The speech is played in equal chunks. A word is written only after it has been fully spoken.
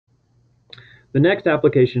The next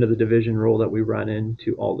application of the division rule that we run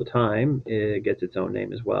into all the time, it gets its own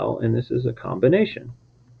name as well, and this is a combination.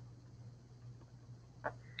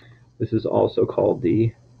 This is also called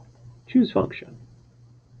the choose function.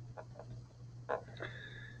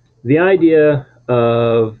 The idea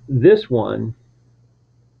of this one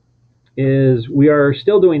is we are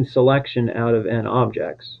still doing selection out of n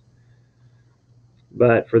objects,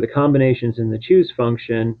 but for the combinations in the choose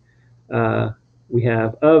function, we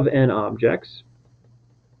have of n objects,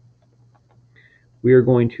 we are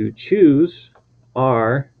going to choose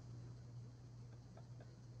R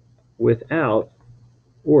without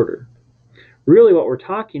order. Really what we're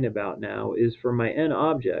talking about now is for my n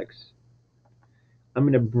objects, I'm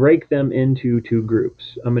going to break them into two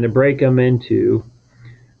groups. I'm going to break them into,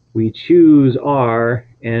 we choose R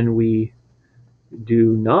and we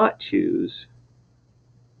do not choose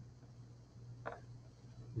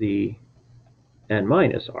the n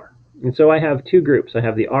minus R. And so I have two groups. I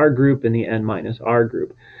have the R group and the n minus R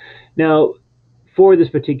group. Now, for this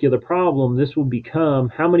particular problem, this will become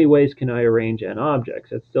how many ways can I arrange n objects?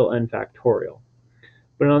 That's still n factorial.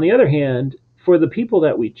 But on the other hand, for the people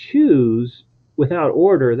that we choose without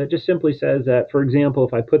order, that just simply says that, for example,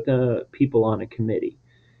 if I put the people on a committee,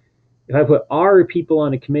 if I put R people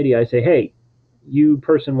on a committee, I say, hey, you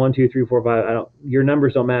person 1, 2, 3, 4, 5, your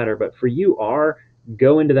numbers don't matter, but for you, R,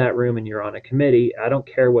 go into that room and you're on a committee. I don't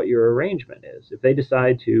care what your arrangement is. If they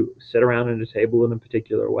decide to sit around at a table in a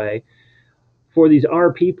particular way, for these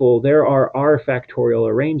R people, there are R factorial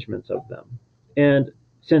arrangements of them. And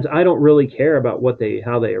since I don't really care about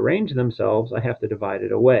how they arrange themselves, I have to divide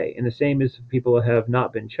it away. And the same as people who have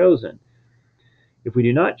not been chosen. If we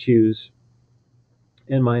do not choose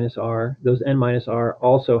n minus R, those n minus R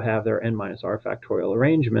also have their n minus R factorial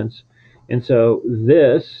arrangements. And so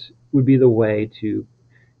this would be the way to,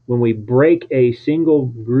 when we break a single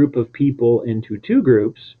group of people into two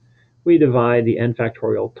groups, we divide the n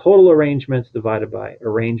factorial total arrangements divided by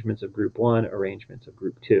arrangements of group 1, arrangements of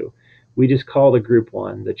group 2. We just call the group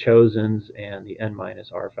 1 the chosens and the n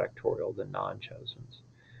minus R factorial the non-chosens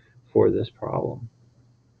for this problem.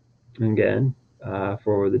 Again,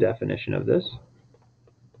 for the definition of this.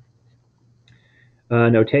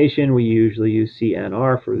 Notation, we usually use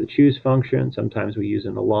CNR for the choose function. Sometimes we use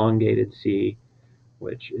an elongated C,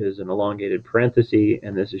 which is an elongated parenthesis,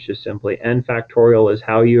 and this is just simply n factorial is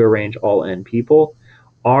how you arrange all n people.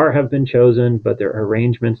 R have been chosen, but their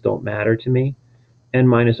arrangements don't matter to me. N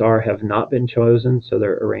minus R have not been chosen, so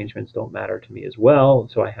their arrangements don't matter to me as well,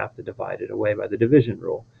 so I have to divide it away by the division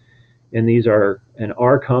rule. And these are an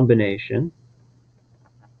R combination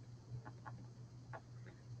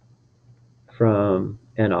from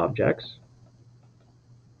n objects,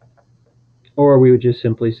 or we would just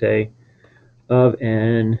simply say of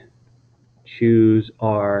n, choose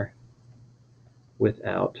R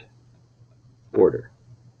without order.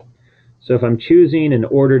 So if I'm choosing and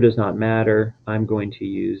order does not matter, I'm going to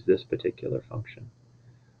use this particular function.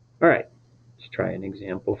 All right, let's try an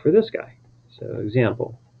example for this guy. So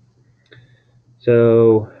example.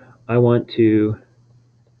 So I want to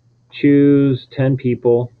choose 10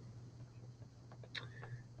 people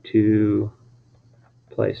to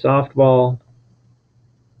play softball,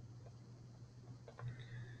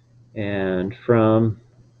 and from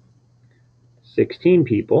 16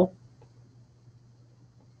 people,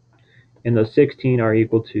 and those 16 are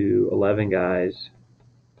equal to 11 guys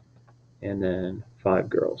and then 5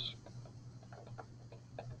 girls.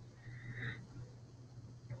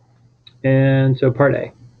 And so part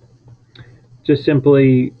A, just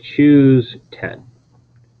simply choose 10.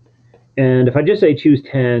 And if I just say choose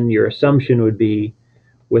 10, your assumption would be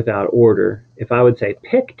without order. If I would say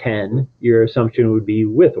pick 10, your assumption would be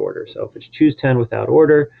with order. So if it's choose 10 without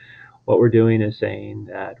order, what we're doing is saying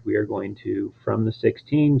that we are going to, from the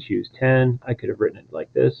 16, choose 10. I could have written it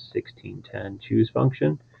like this, 16, 10, choose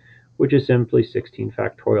function, which is simply 16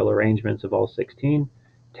 factorial arrangements of all 16.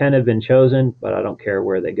 10 have been chosen, but I don't care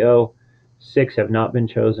where they go. 6 have not been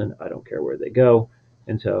chosen, I don't care where they go.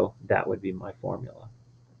 And so that would be my formula.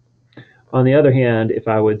 On the other hand, if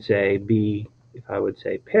I would say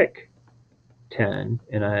pick 10,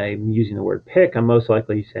 and I'm using the word pick, I'm most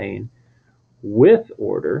likely saying with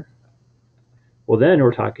order. Well, then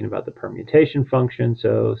we're talking about the permutation function.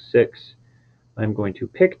 So 6, I'm going to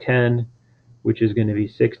pick 10, which is going to be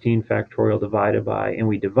 16 factorial divided by, and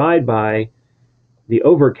we divide by the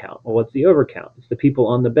overcount. Well, what's the overcount? It's the people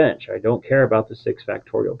on the bench. I don't care about the 6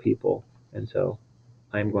 factorial people. And so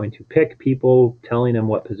I'm going to pick people, telling them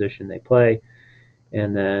what position they play,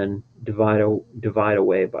 and then divide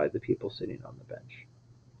away by the people sitting on the bench.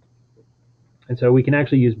 And so we can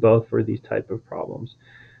actually use both for these type of problems.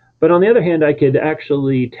 But on the other hand, I could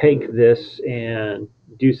actually take this and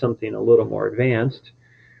do something a little more advanced.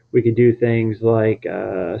 We could do things like,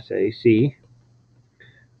 say, C.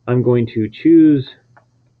 I'm going to choose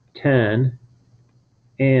 10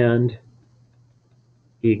 and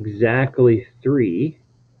exactly 3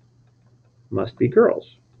 must be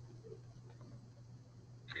girls.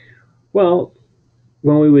 Well,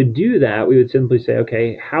 when we would do that, we would simply say,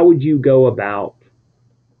 okay, how would you go about,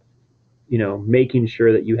 making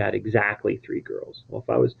sure that you had exactly 3 girls? Well, if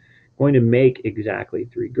I was going to make exactly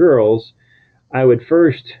 3 girls, I would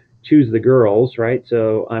first choose the girls, right?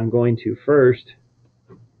 So I'm going to first,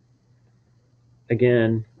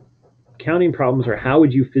 again, counting problems are how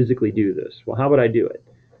would you physically do this? Well, how would I do it?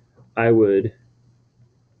 I would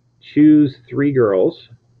choose 3 girls,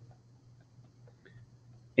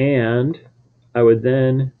 and I would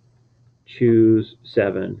then choose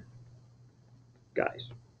 7 guys.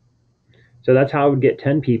 So that's how I would get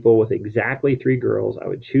 10 people with exactly 3 girls. I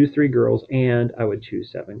would choose 3 girls, and I would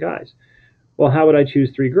choose 7 guys. Well, how would I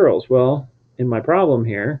choose 3 girls? Well, in my problem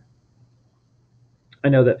here, I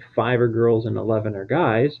know that 5 are girls and 11 are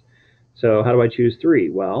guys. So how do I choose 3?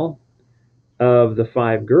 Well, of the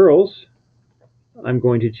 5 girls, I'm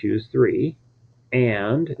going to choose 3,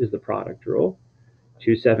 and is the product rule.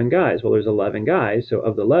 Choose 7 guys. Well, there's 11 guys, so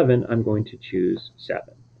of the 11, I'm going to choose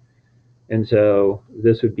 7. And so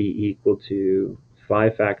this would be equal to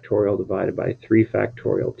 5 factorial divided by 3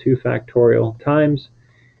 factorial 2 factorial times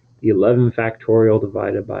 11 factorial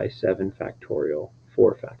divided by 7 factorial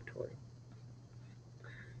 4 factorial.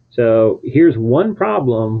 So here's one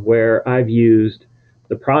problem where I've used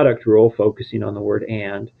the product rule, focusing on the word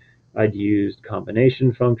and. I'd used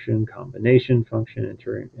combination function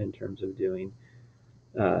in terms of doing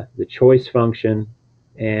the choice function,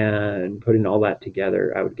 and putting all that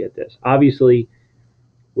together, I would get this. Obviously,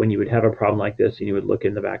 when you would have a problem like this and you would look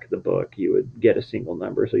in the back of the book, you would get a single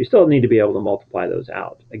number. So you still need to be able to multiply those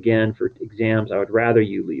out. Again, for exams, I would rather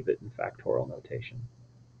you leave it in factorial notation.